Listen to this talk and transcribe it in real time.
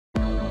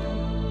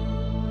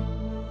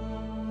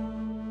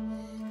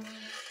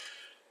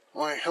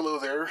Why, hello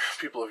there,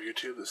 people of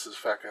YouTube. This is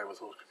Fat Guy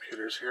with Old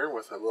Computers here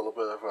with a little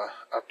bit of a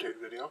update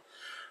video.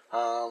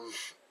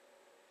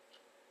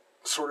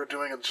 Sort of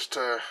doing just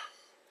a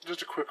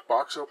quick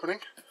box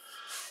opening.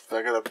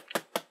 I got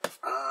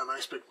a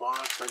nice big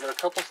box. I got a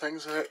couple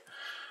things that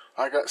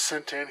I got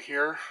sent in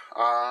here,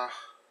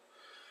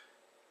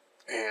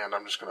 and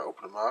I'm just going to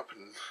open them up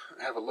and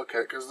have a look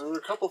at it because there were a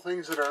couple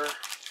things that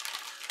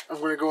I'm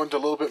going to go into a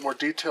little bit more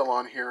detail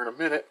on here in a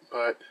minute,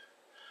 but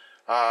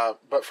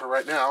for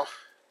right now,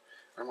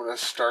 I'm going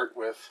to start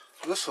with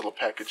this little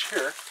package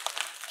here,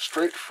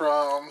 straight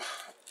from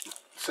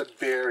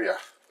Siberia.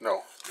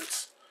 No,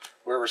 it's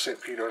wherever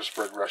St.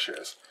 Petersburg, Russia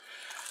is.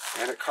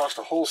 And it cost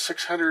a whole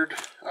 600,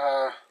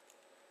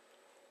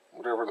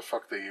 whatever the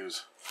fuck they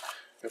use.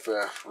 Got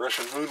the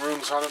Russian moon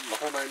rooms on it and the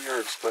whole 9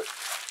 yards. But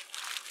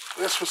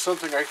this was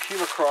something I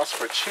came across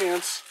by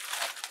chance,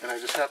 and I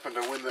just happened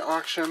to win the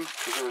auction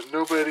because there was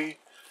nobody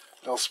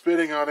else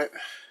bidding on it.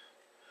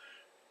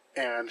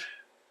 And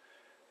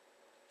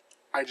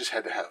I just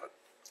had to have it.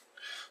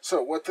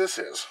 So what this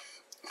is,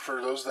 for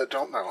those that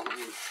don't know,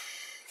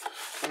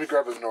 let me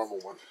grab a normal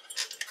one.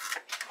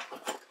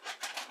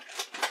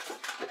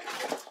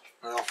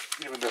 Well,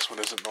 even this one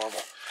isn't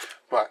normal.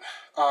 But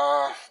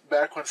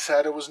back when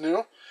SATA was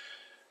new,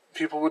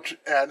 people would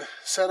add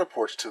SATA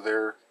ports to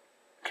their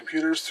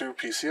computers through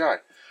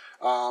PCI.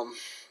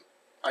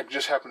 I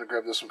just happened to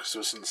grab this one because it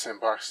was in the same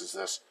box as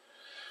this.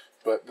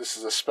 But this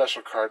is a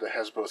special card that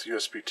has both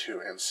USB 2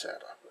 and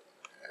SATA.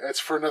 It's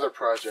for another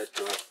project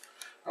that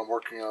I'm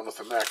working on with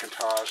the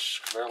Macintosh,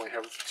 because I only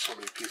have so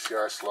many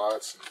PCI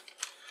slots. And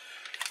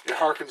it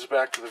harkens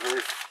back to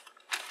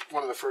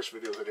one of the first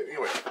videos I did.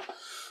 Anyway,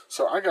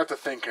 so I got to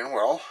thinking,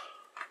 well,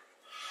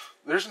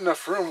 there's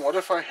enough room. What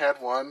if I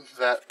had one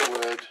that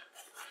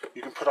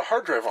you can put a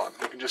hard drive on?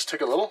 You can just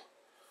take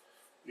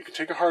you can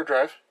take a hard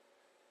drive,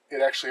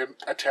 it actually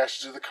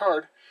attaches to the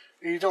card,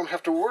 and you don't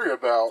have to worry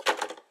about,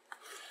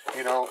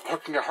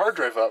 hooking a hard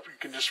drive up. You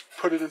can just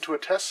put it into a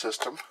test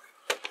system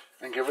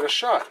and give it a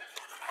shot.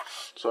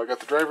 So I got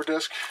the driver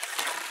disc,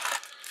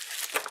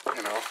 I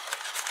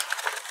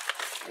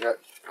got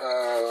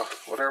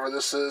whatever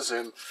this is,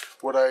 and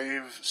what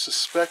I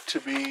suspect to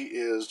be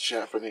is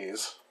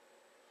Japanese.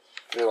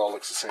 It all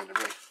looks the same to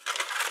me.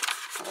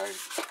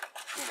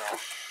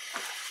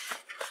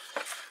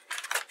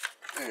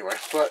 Anyway,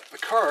 but the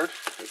card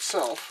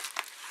itself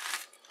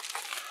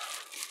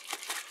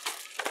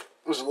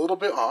was a little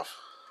bit off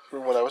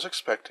from what I was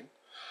expecting.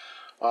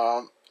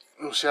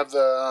 We have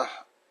the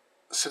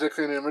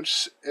Silicon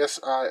Image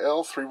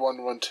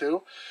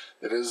SIL3112.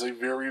 It is a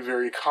very,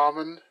 very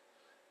common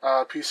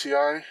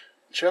PCI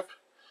chip.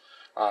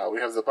 We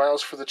have the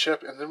BIOS for the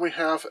chip, and then we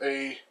have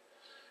a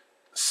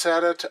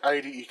SATA to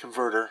IDE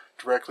converter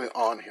directly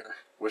on here,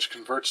 which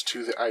converts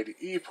to the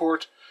IDE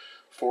port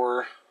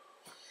for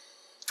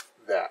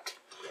that.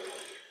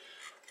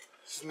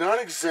 It's not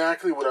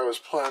exactly what I was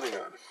planning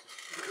on,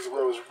 because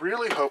what I was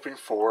really hoping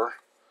for,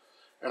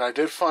 and I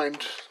did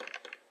find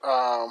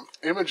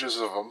images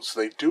of them, so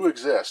they do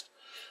exist,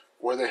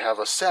 where they have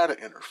a SATA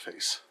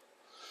interface,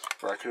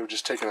 where I could have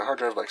just taken a hard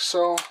drive like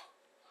so,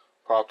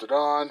 popped it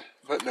on,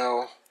 but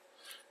no,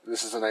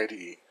 this is an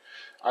IDE.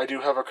 I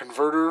do have a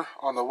converter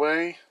on the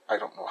way. I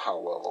don't know how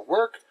well it'll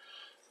work,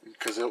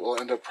 because it will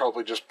end up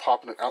probably just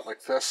popping it out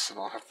like this, and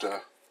I'll have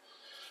to,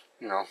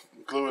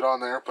 glue it on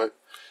there, but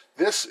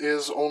this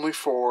is only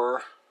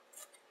for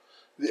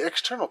the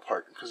external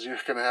part, because you're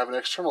going to have an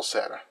external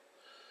SATA.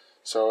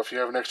 So if you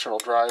have an external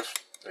drive,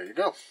 there you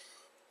go.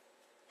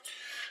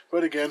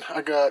 But again,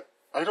 I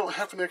don't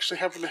happen to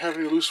have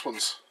any loose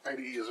ones,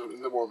 IDEs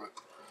in the moment.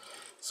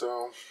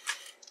 So,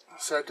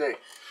 sad day.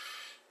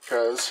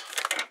 Because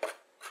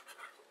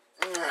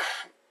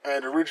I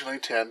had originally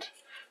intended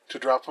to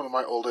drop one of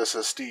my old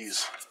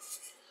SSDs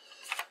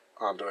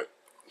onto it,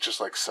 just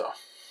like so.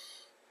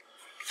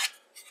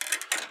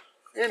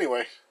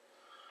 Anyway,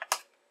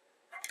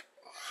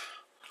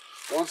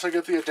 once I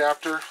get the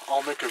adapter,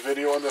 I'll make a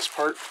video on this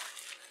part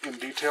in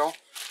detail.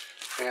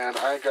 And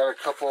I got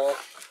a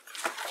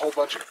whole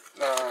bunch of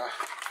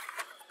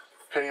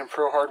Pentium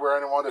Pro hardware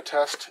I wanted to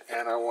test,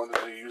 and I wanted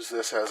to use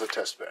this as a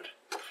test bed.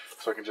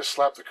 So I can just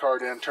slap the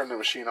card in, turn the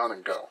machine on,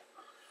 and go.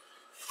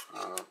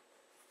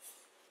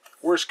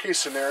 Worst case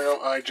scenario,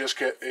 I just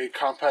get a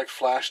compact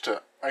flash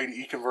to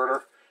IDE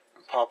converter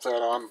and pop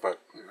that on, but,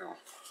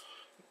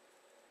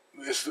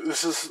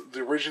 this is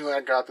the originally I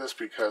got this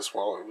because,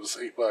 well, it was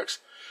 $8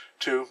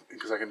 too,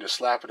 because I can just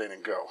slap it in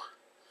and go.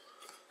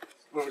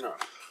 Moving on.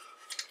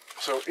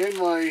 So in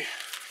my,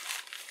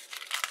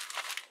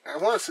 I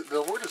want to say,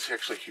 the word is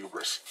actually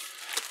hubris.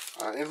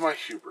 In my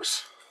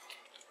hubris,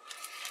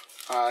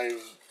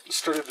 I've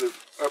started to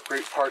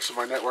upgrade parts of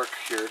my network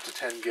here to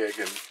 10 gig,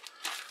 and,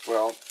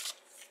 well,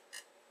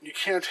 you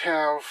can't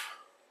have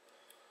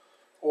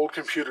old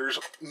computers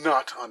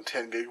not on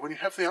 10 gig when you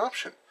have the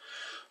option.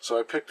 So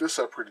I picked this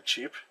up pretty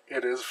cheap.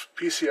 It is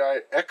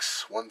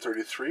PCI-X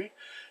 133,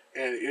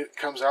 and it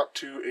comes out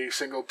to a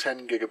single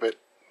 10 gigabit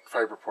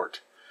fiber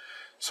port.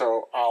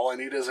 So all I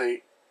need is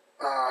a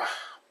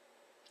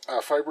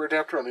fiber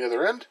adapter on the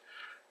other end,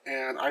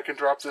 and I can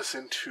drop this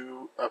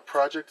into a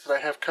project that I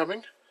have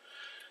coming,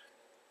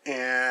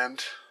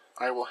 and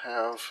I will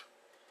have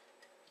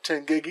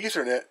 10 gig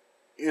Ethernet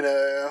in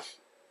a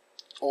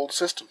old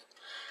system.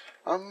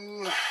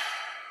 I'm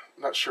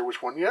not sure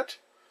which one yet.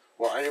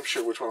 Well, I am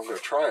sure which one I'm going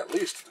to try at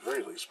least, at the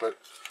very least, but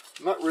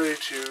I'm not ready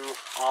to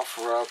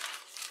offer up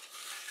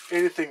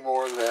anything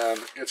more than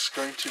it's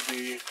going to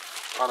be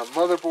on a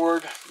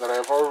motherboard that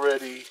I've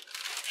already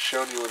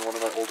shown you in one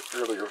of my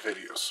earlier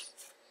videos.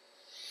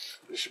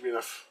 This should be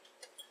enough.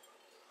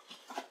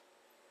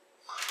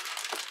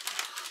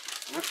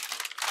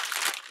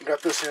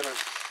 Got this in a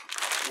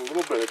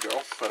little bit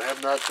ago, but I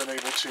have not been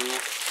able to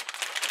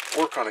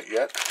work on it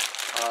yet.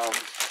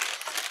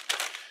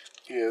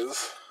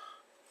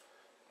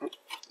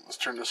 Let's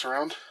turn this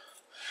around,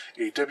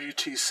 a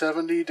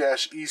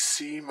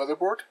WT70-EC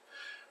motherboard.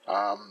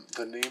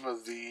 The name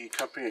of the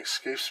company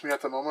escapes me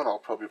at the moment. I'll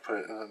probably put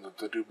it in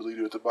the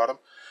doobly-doo at the bottom.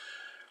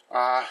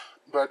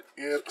 But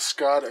it's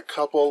got a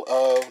couple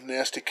of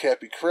nasty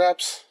crappy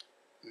caps,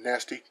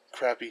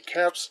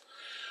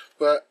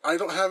 but I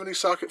don't have any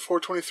socket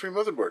 423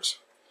 motherboards.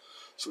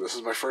 So this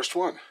is my first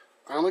one.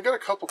 I only got a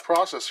couple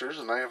processors,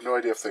 and I have no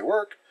idea if they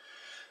work,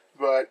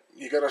 but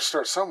you gotta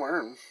start somewhere,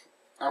 and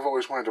I've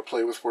always wanted to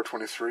play with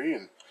 423,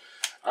 and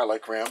I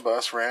like RAM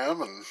bus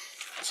RAM, and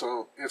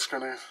so it's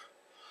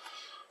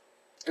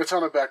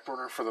on a back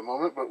burner for the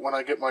moment, but when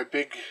I get my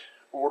big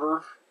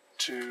order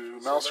to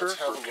Mouser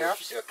for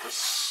caps, at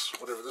this,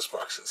 whatever this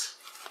box is.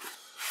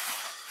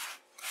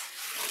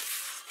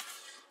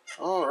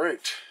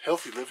 Alright,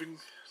 healthy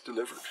living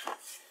delivered.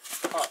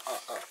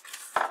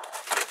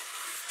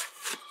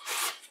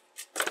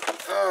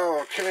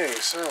 Okay,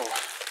 so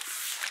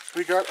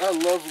we got a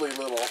lovely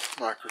little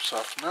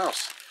Microsoft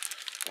mouse,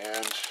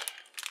 and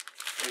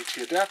AT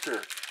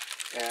adapter,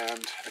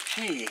 and a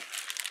key,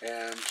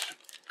 and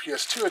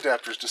PS2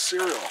 adapters to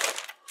serial.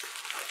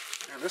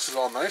 And this is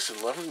all nice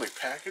and lovingly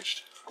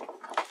packaged.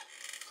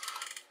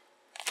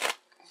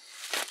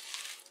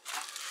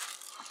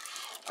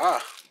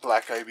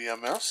 Black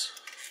IBM mouse.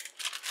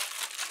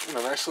 And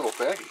a nice little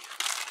baggie.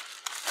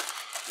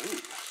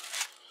 Ooh.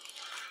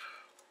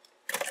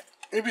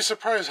 You'd be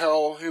surprised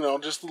how,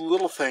 just the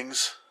little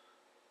things,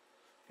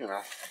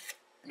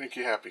 make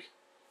you happy.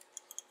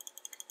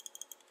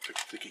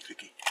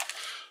 Clicky.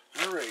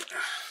 Alright.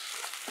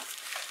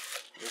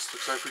 This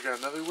looks like we got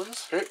another one.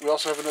 Okay, we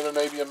also have another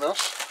IBM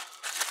mouse.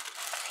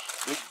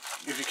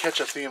 If you catch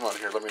a theme on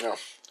here, let me know.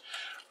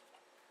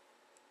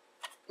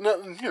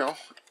 No,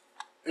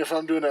 if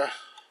I'm doing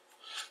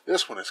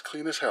this one is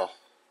clean as hell.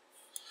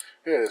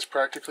 It is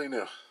practically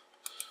new.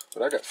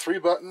 But I got 3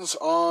 buttons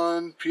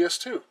on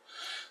PS2.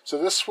 So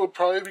this would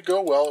probably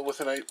go well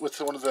with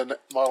one of the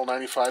Model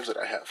 95s that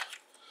I have.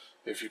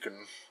 If you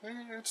can,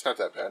 it's not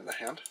that bad in the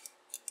hand.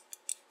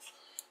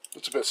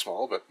 It's a bit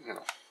small, but,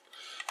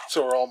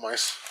 so are all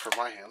mice for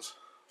my hands.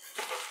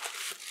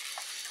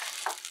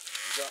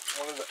 We got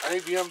one of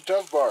the IBM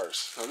Dove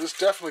bars. Now this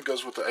definitely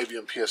goes with the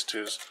IBM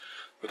PS2s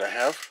that I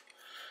have.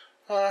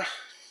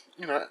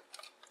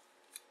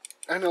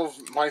 I know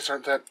mice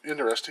aren't that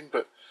interesting,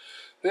 but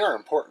they are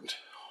important.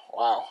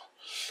 Wow.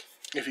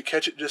 If you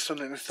catch it just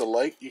underneath the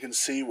light, you can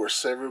see where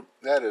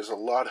that is a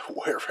lot of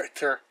wear right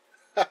there.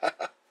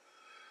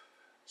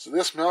 So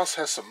this mouse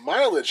has some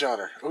mileage on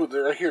her. Oh,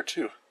 they're right here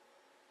too.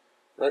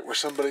 Right where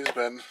somebody's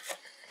been.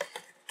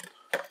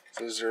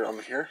 So is there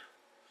on here?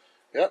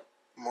 Yep,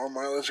 more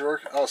mileage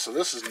work. Oh, so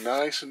this is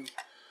nice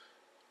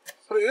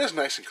but it is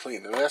nice and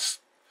clean. And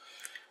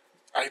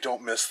I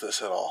don't miss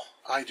this at all.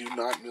 I do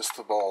not miss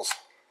the balls.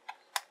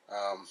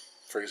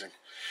 Phrasing.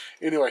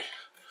 Anyway,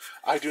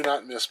 I do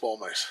not miss ball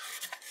mice.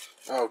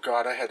 Oh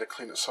God, I had to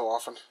clean it so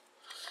often.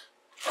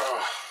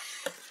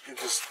 It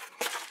just,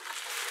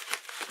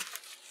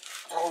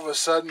 all of a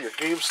sudden your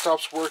game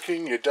stops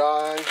working, you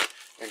die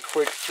in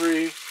Quake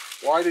 3.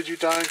 Why did you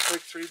die in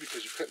Quake 3?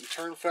 Because you couldn't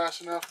turn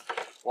fast enough.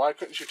 Why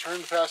couldn't you turn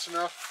fast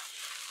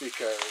enough?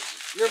 Because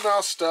your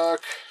mouse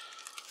stuck.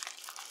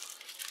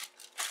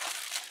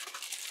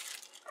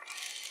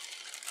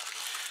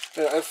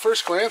 At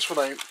first glance,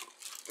 when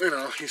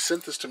he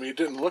sent this to me, it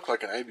didn't look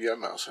like an IBM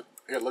mouse.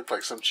 It looked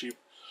like some cheap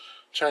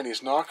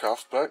Chinese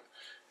knockoff, but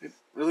it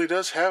really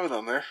does have it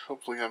on there.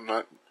 Hopefully I'm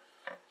not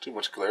too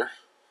much glare.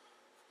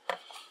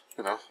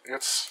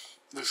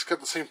 It's got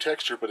the same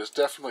texture, but it's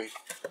definitely...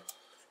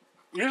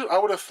 I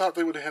would have thought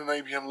they would have had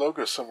an IBM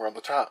logo somewhere on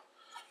the top.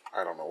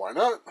 I don't know why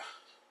not,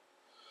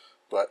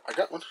 but I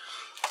got one.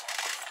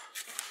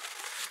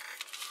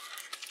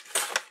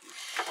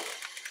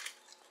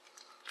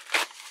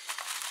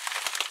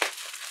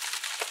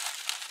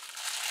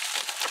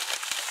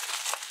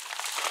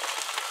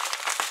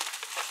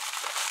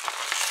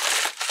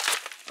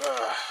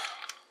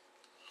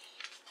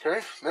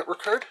 Okay,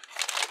 network card.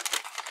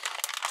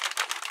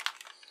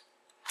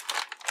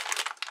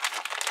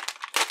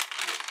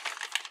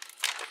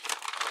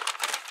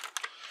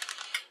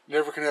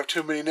 Never can have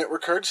too many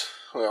network cards.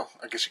 Well,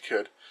 I guess you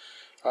could.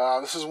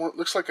 This is one.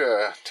 Looks like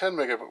a 10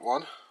 megabit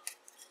one.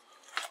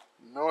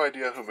 No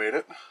idea who made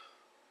it.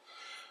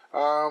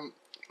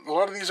 a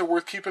lot of these are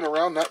worth keeping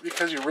around, not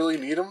because you really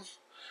need them,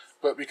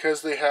 but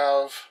because they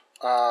have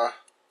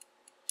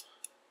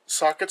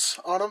sockets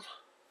on them,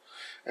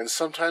 and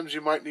sometimes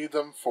you might need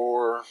them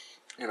for,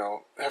 you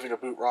know, having a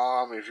boot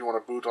ROM if you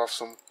want to boot off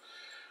some.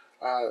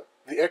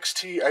 The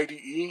XT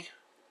IDE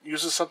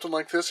uses something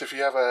like this if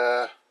you have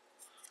a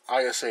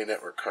ISA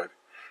network card.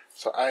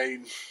 So I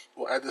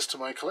will add this to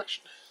my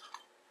collection.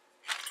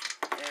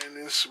 And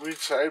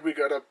inside we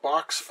got a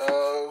box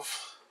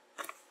of,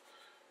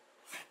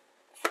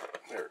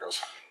 there it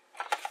goes,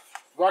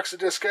 box of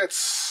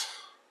diskettes.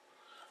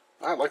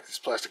 I like these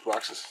plastic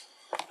boxes.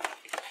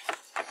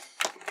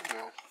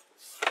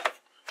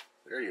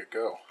 There you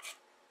go.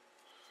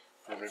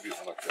 Or maybe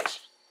one like this.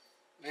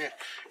 Yeah,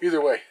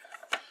 either way.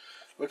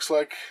 Looks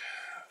like,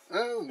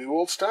 oh, new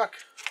old stock.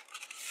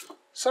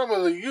 Some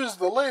of the use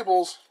the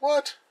labels.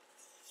 What?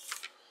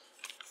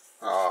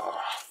 Ah.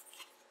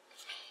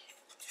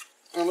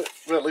 Well,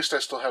 at least I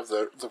still have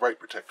the right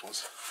protect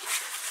ones.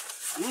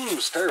 Ooh,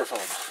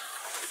 styrofoam.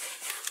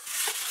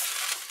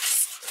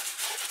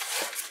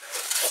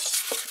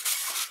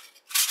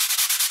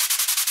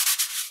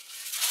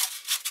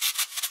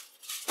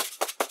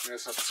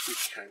 That's not the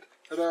squeaky kind.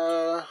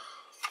 Ta-da!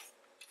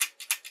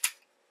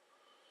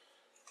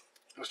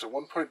 Just a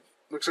 1.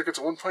 Looks like it's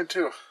a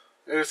 1.2.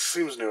 It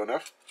seems new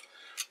enough,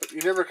 but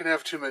you never can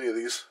have too many of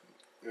these.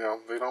 You know,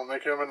 they don't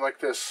make them in like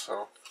this,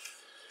 so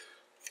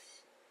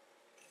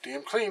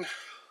damn clean.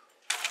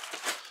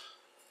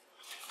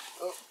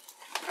 Oh,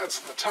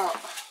 that's in the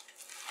top.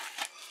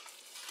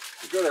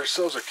 We got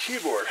ourselves a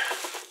keyboard.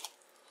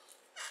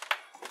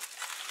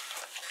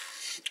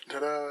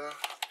 Ta-da!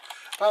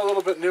 A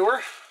little bit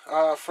newer.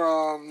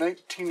 From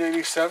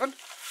 1997.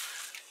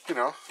 You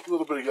know, a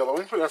little bit of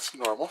yellowing, but that's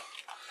normal.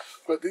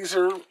 But these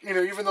are, you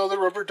know, even though they're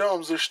rubber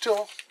domes, they're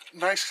still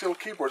nice little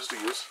keyboards to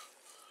use.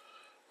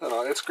 I don't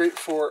know, it's great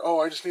for, oh,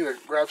 I just need to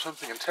grab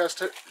something and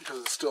test it, because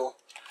it's still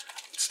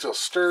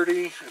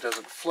sturdy, it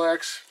doesn't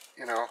flex,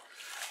 you know.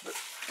 But,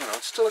 you know,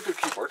 it's still a good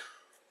keyboard.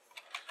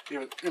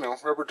 Even, you know,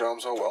 rubber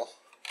domes, oh well.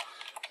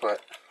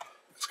 But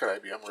it's got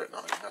IBM written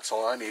on it, and that's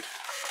all I need.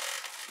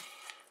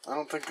 I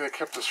don't think they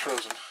kept this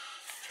frozen.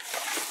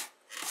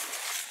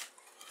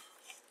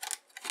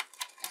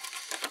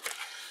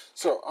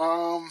 So,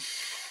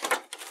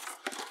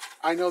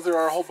 I know there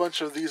are a whole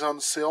bunch of these on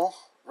sale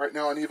right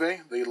now on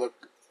eBay. They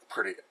look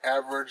pretty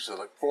average, they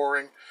look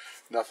boring,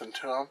 nothing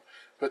to them.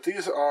 But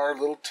these are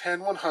little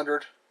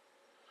 10100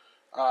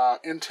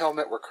 Intel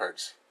network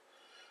cards.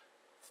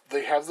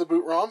 They have the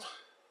boot ROM,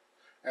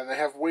 and they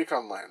have Wake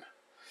on LAN.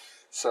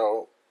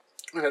 So,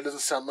 that doesn't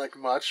sound like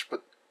much,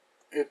 but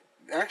it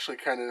actually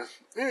kind of,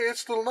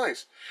 it's a little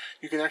nice.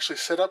 You can actually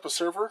set up a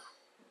server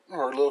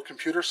or a little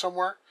computer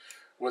somewhere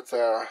with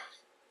the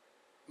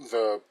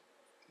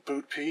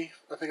boot P,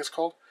 I think it's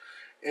called,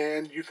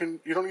 and you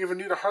don't even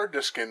need a hard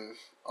disk in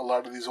a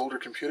lot of these older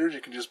computers.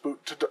 You can just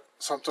boot to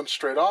something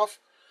straight off,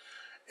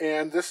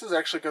 and this is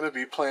actually going to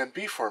be Plan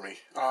B for me,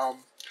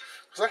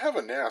 because I have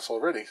a NAS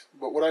already.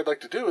 But what I'd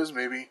like to do is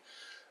maybe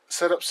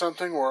set up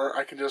something where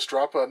I can just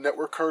drop a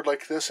network card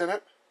like this in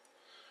it,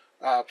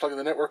 plug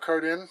the network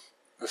card in.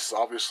 This is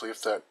obviously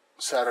if that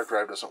SATA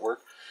drive doesn't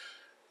work,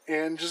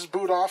 and just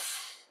boot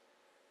off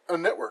a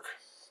network.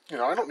 You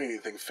know, I don't need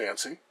anything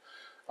fancy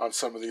on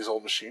some of these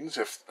old machines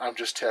if I'm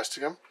just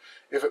testing them.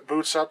 If it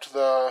boots up to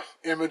the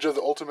image of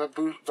the Ultimate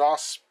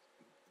DOS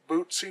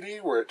boot CD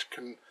where it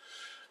can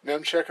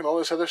nemcheck and all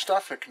this other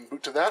stuff, it can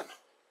boot to that.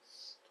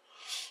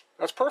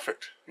 That's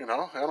perfect. You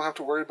know, I don't have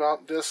to worry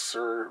about disks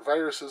or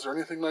viruses or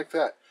anything like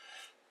that.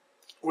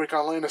 Wake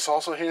on LAN is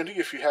also handy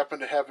if you happen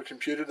to have a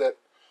computer that,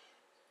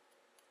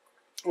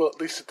 well, at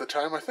least at the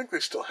time, I think they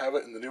still have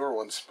it in the newer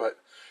ones, but,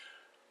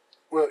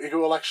 well,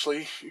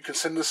 you can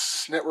send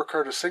this network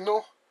card a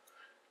signal,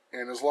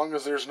 and as long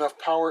as there's enough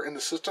power in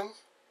the system,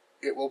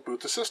 it will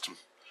boot the system.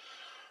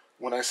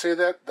 When I say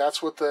that,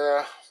 that's what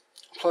the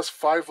plus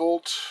 5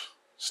 volt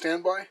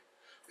standby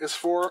is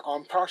for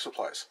on power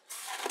supplies.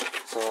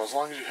 So as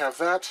long as you have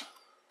that,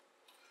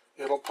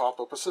 it'll pop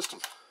up a system.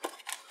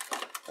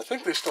 I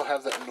think they still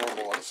have that in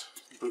normal ones,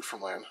 boot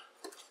from LAN.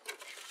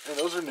 And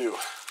those are new.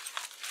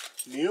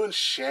 New and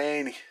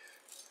shiny.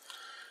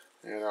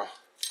 You know,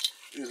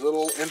 these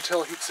little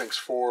Intel heatsinks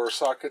for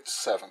socket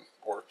 7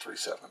 or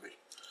 370.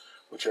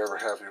 Whichever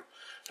have you.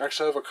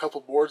 Actually, I have a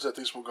couple boards that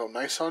these will go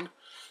nice on,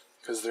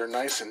 because they're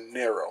nice and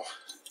narrow.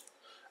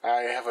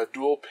 I have a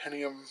dual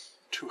Pentium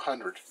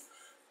 200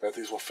 that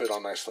these will fit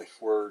on nicely,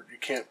 where you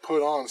can't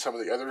put on some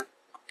of the other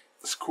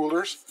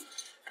coolers,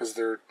 because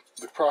the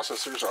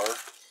processors are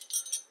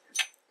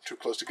too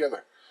close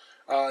together.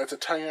 It's a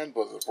Tyan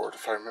motherboard,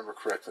 if I remember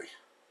correctly.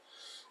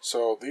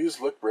 So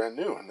these look brand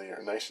new, and they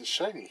are nice and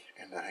shiny,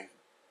 and I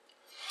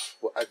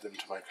will add them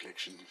to my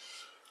collection.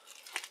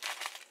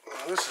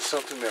 This is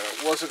something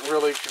that wasn't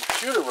really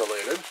computer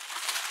related,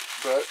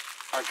 but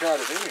I got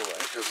it anyway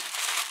because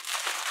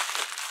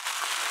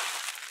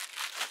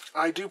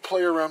I do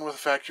play around with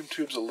vacuum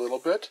tubes a little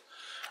bit.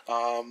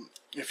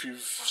 If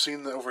you've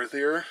seen over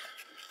there,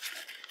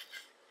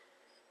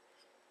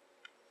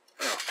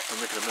 oh,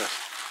 I'm making a mess.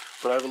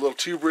 But I have a little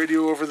tube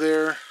radio over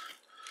there.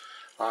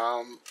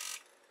 And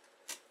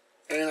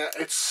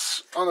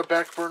it's on the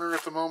back burner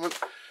at the moment.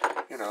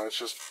 You know, it's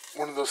just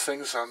one of those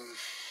things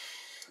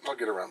I'll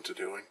get around to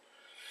doing.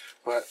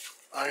 But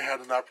I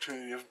had an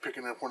opportunity of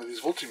picking up one of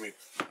these voltmeters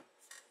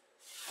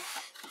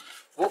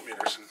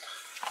in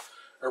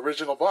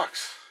original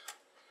box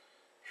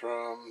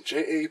from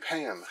J.A.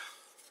 Pan.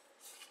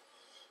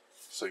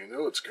 So you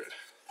know it's good.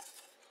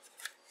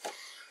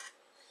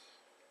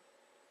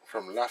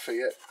 From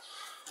Lafayette.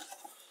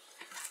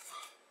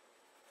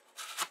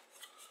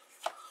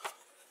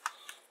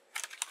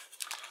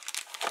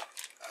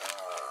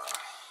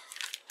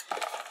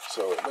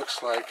 So it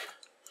looks like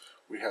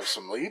we have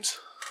some leads.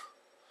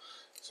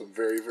 Some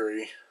very,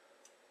 very...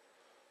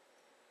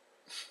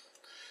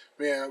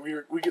 Man,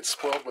 we get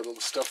spoiled by the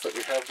stuff that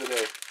we have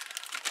today.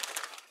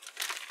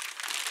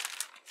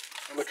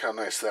 Look how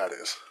nice that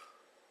is.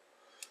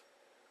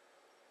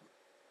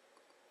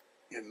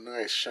 Yeah,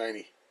 nice,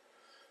 shiny,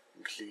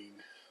 and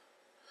clean.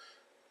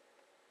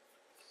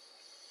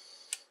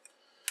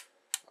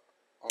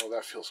 Oh,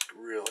 that feels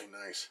really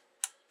nice.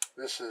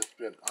 This has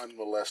been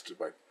unmolested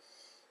by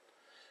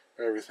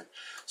everything.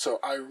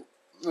 So I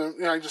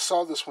just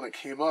saw this when it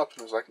came up,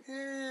 and I was like,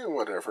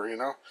 whatever, you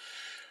know.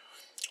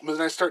 But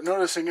then I start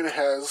noticing it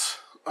has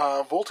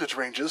voltage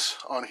ranges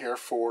on here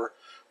for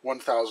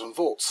 1,000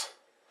 volts.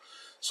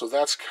 So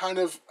that's kind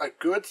of a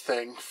good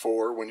thing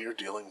for when you're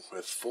dealing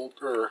with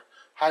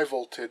high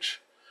voltage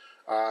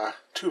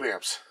tube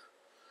amps.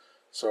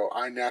 So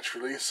I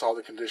naturally saw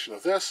the condition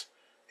of this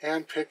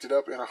and picked it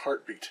up in a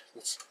heartbeat.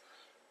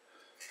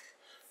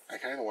 I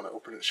kind of want to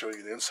open it and show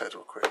you the inside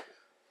real quick.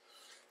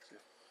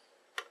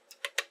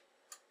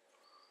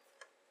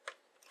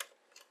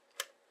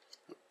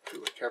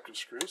 Do like Captain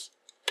Screws.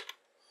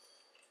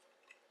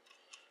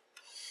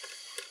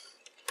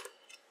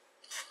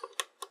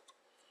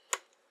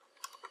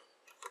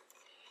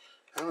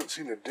 I haven't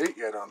seen a date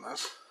yet on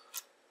this.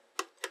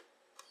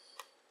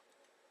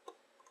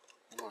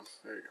 Come on,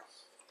 there you go.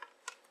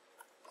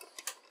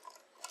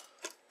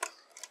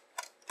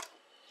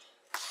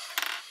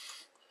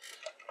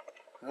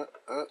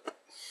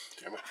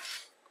 Damn it.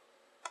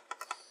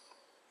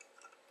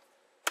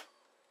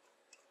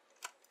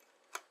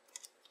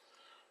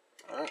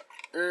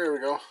 There we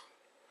go.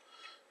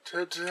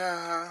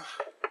 Ta-da!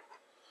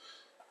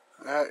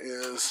 That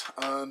is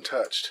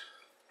untouched.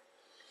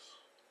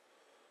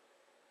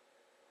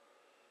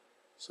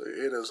 So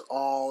it is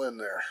all in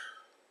there.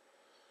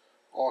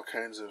 All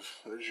kinds of,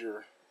 there's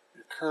your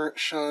current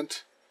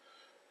shunt.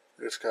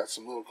 It's got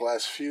some little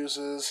glass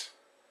fuses.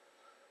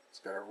 It's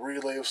got a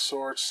relay of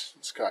sorts.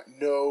 It's got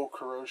no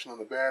corrosion on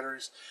the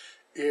batteries.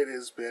 It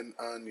has been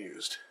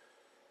unused,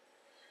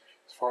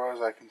 as far as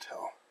I can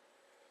tell.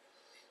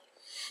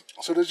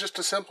 So it is just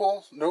a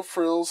simple, no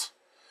frills,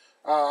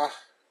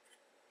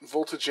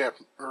 voltage amp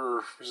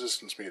or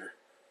resistance meter.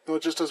 No,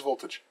 it just does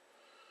voltage.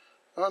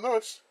 No,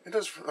 it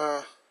does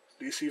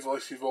DC,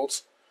 AC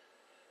volts,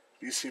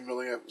 DC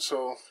milliamp.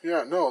 So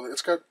yeah, no,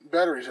 it's got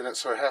batteries in it,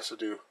 so it has to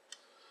do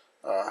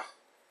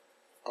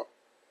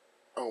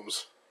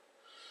ohms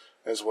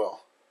as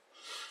well.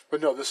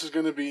 But no, this is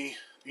going to be,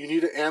 you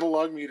need an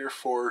analog meter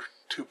for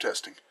tube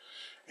testing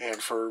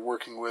and for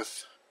working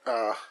with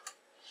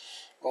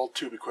all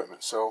tube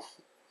equipment. So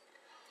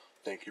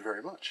thank you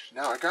very much.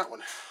 Now I got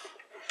one.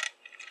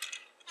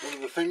 One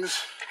of the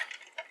things,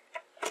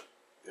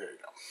 there you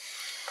go.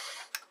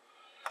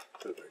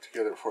 Put it back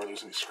together before I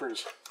lose any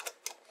screws.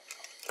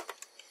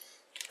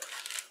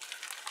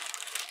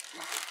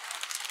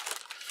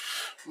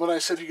 When I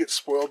said you get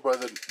spoiled by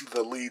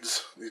the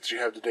leads that you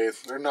have today,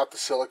 they're not the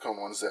silicone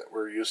ones that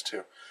we're used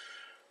to.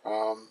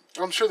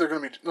 I'm sure they're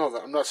going to be, no,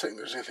 I'm not saying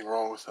there's anything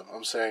wrong with them.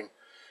 I'm saying,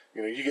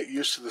 you know, you get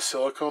used to the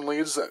silicone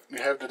leads that you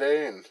have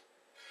today, and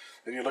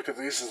then you look at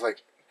these and it's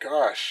like,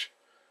 gosh,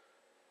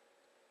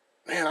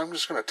 man, I'm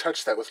just going to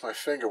touch that with my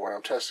finger when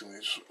I'm testing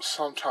these.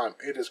 Sometime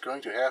it is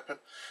going to happen.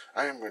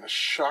 I am going to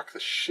shock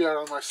the shit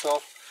out of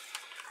myself.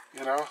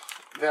 You know,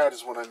 that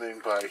is what I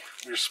mean by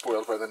you're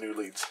spoiled by the new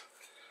leads,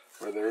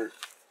 where they're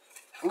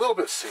a little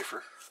bit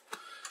safer.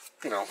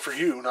 You know, for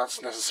you, not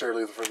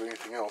necessarily for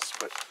anything else,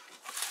 but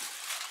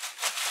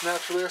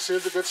naturally I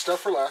saved the good stuff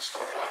for last.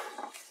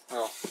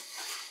 Well,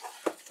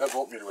 that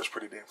voltmeter was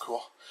pretty damn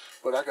cool.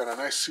 But I got a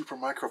nice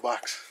supermicro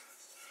box.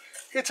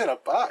 It's in a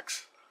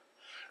box.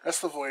 That's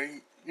the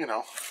way, you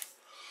know,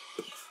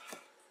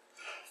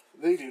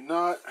 they do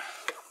not.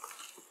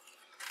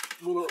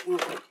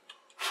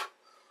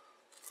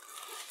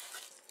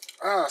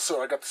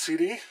 So I got the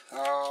CD,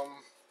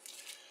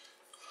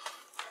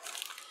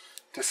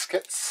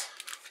 diskettes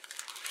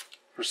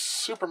for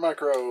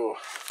supermicro.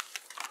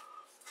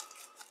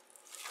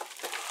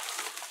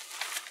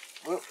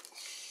 Well,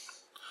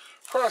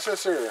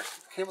 processor.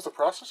 Came with a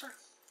processor?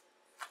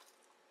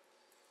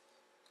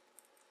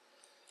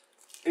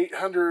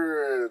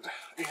 800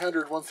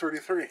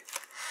 133. I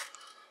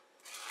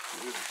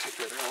need to take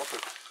that out,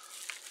 but...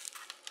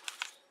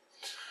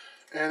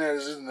 And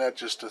isn't that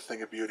just a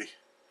thing of beauty?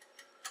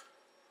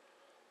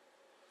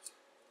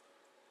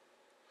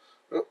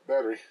 Oh,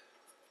 battery.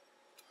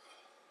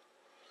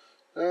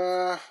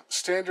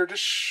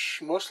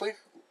 Standardish, mostly,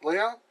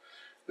 layout.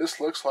 This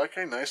looks like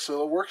a nice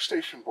little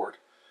workstation board.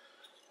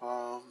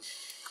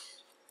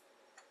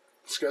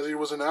 SCSI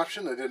was an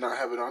option. I did not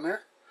have it on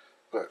there.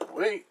 But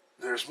wait,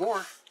 there's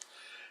more.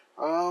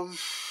 All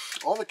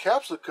the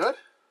caps look good.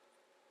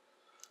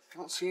 I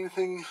don't see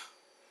anything.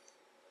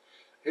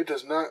 It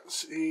does not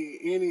see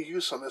any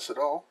use on this at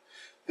all.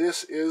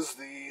 This is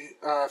the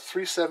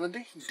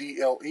 370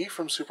 DLE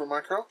from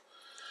Supermicro.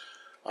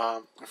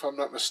 If I'm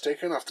not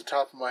mistaken, off the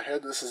top of my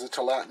head, this is a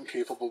Talatin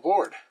capable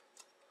board.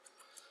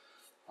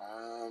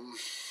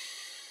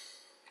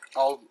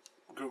 I'll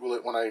Google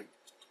it when I,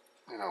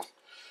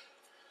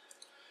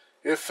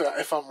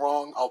 if I'm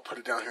wrong, I'll put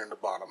it down here in the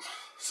bottom.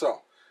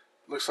 So,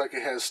 looks like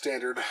it has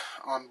standard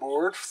on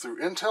board through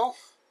Intel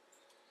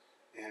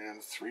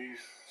and two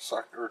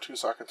socket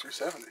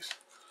 370s.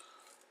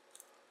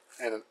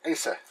 And an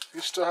ISA.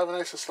 You still have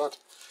an ISA slot.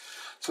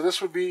 So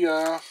this would be,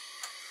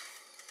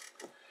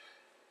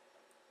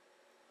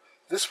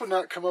 this would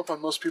not come up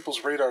on most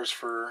people's radars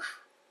for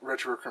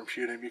retro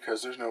computing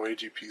because there's no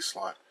AGP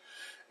slot.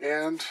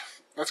 And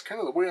that's kind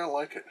of the way I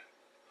like it.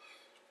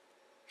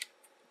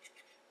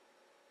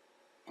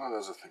 Oh,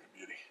 that's a thing of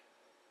beauty.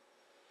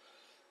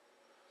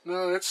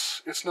 No,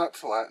 it's not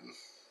Talatin.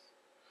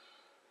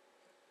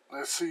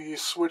 Let's see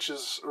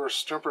switches or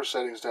jumper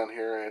settings down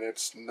here, and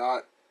it's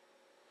not.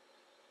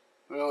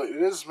 Well, it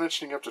is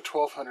mentioning up to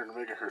 1200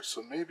 megahertz,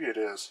 so maybe it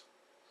is.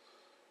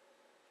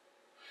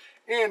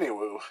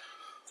 Anyway,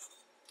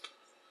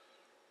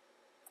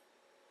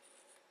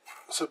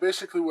 so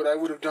basically, what I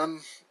would have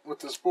done with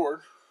this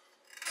board.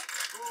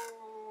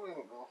 Oh, I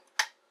don't know.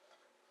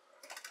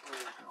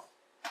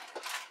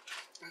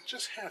 I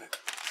just had it.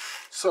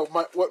 So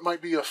what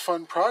might be a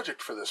fun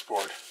project for this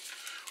board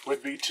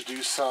would be to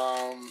do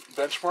some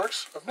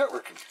benchmarks of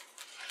networking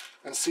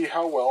and see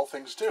how well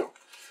things do.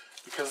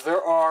 Because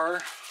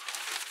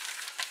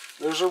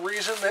there's a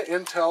reason that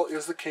Intel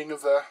is the king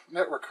of the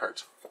network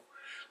cards.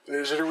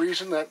 There's a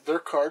reason that their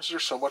cards are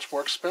so much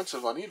more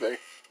expensive on eBay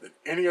than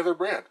any other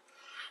brand.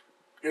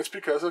 It's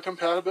because of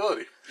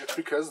compatibility. It's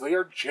because they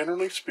are,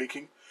 generally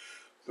speaking,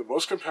 the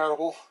most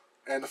compatible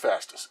and the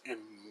fastest.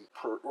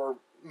 Or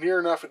near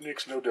enough, it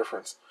makes no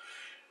difference.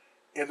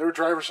 And their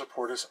driver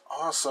support is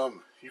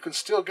awesome. You can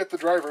still get the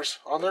drivers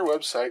on their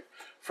website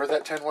for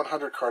that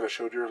 10100 card I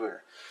showed you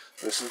earlier.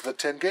 This is the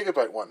 10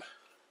 gigabyte one.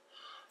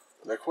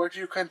 Look what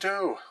you can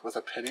do with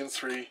a Pentium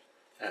 3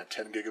 and a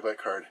 10 gigabyte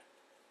card.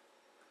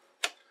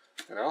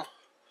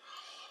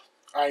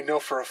 I know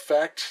for a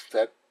fact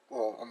that,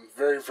 well, I'm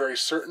very, very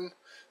certain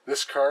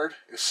this card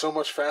is so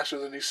much faster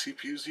than these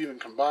CPUs even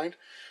combined.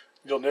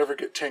 You'll never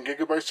get 10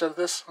 gigabytes out of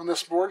this on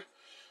this board,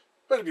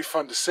 but it'd be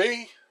fun to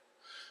see.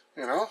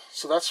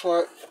 So that's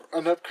what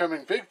an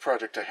upcoming big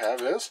project I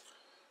have is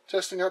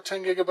testing out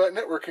 10 gigabyte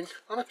networking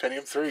on a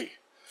Pentium 3.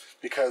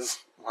 Because,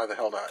 why the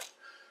hell not?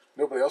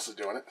 Nobody else is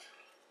doing it.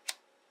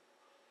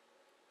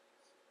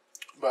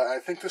 But I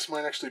think this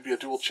might actually be a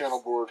dual channel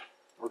board,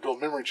 or dual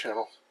memory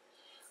channel.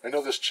 I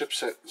know this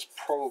chipset is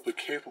probably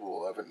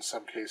capable of it in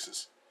some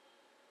cases.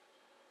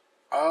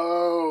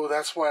 Oh,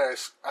 that's why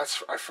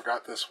I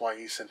forgot this, why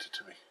he sent it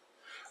to me.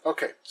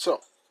 Okay,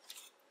 so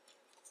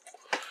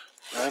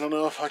I don't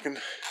know if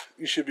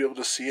you should be able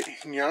to see it,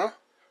 yeah,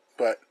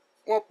 but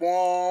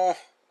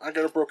I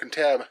got a broken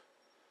tab.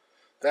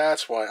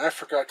 That's why I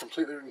forgot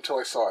completely until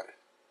I saw it.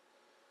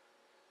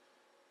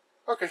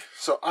 Okay,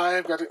 so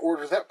I've got to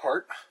order that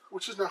part,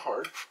 which is not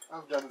hard.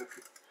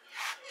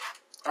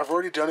 I've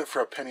already done it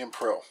for a Pentium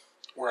Pro,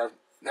 where I've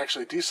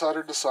actually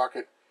desoldered the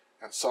socket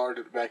and soldered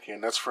it back in.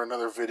 That's for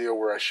another video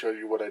where I show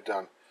you what I've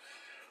done.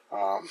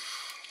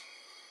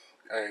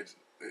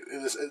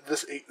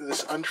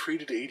 This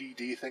untreated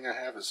ADD thing I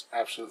have is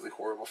absolutely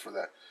horrible for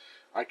that.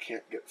 I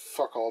can't get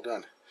fuck all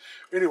done.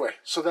 Anyway,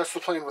 so that's the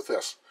plan with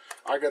this.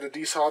 I got to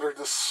desolder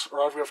this,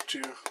 or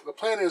the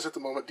plan is at the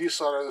moment,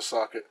 desolder the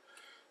socket,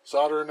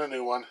 solder in a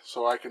new one,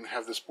 so I can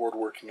have this board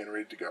working and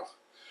ready to go.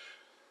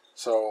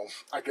 So,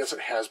 I guess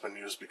it has been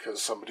used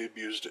because somebody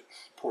abused it.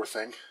 Poor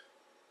thing.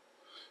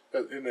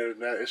 But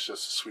it's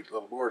just a sweet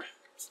little board.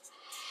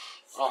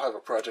 I'll have a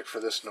project for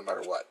this no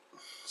matter what.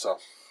 So,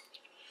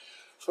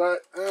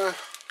 but,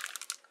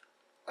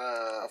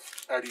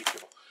 ID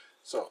cable.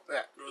 So,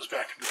 that goes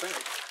back in the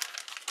bag.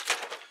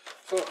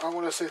 So, I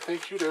want to say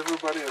thank you to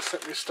everybody that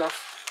sent me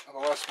stuff in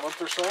the last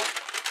month or so.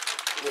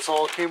 This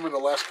all came in the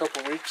last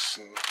couple of weeks,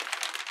 and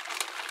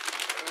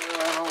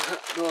I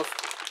don't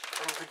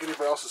think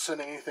anybody else is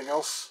sending anything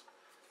else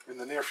in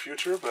the near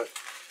future, but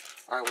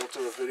I will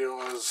do a video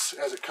as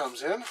it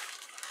comes in.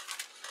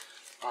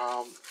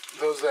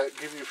 Those that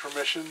give me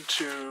permission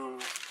to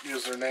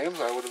use their names,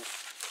 I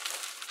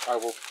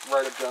will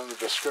write it down in the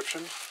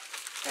description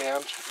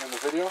and in the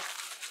video,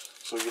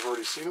 so you've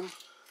already seen them.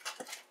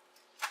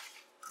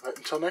 But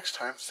until next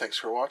time, thanks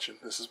for watching.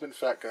 This has been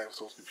Fat Guy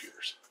with Old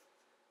Computers.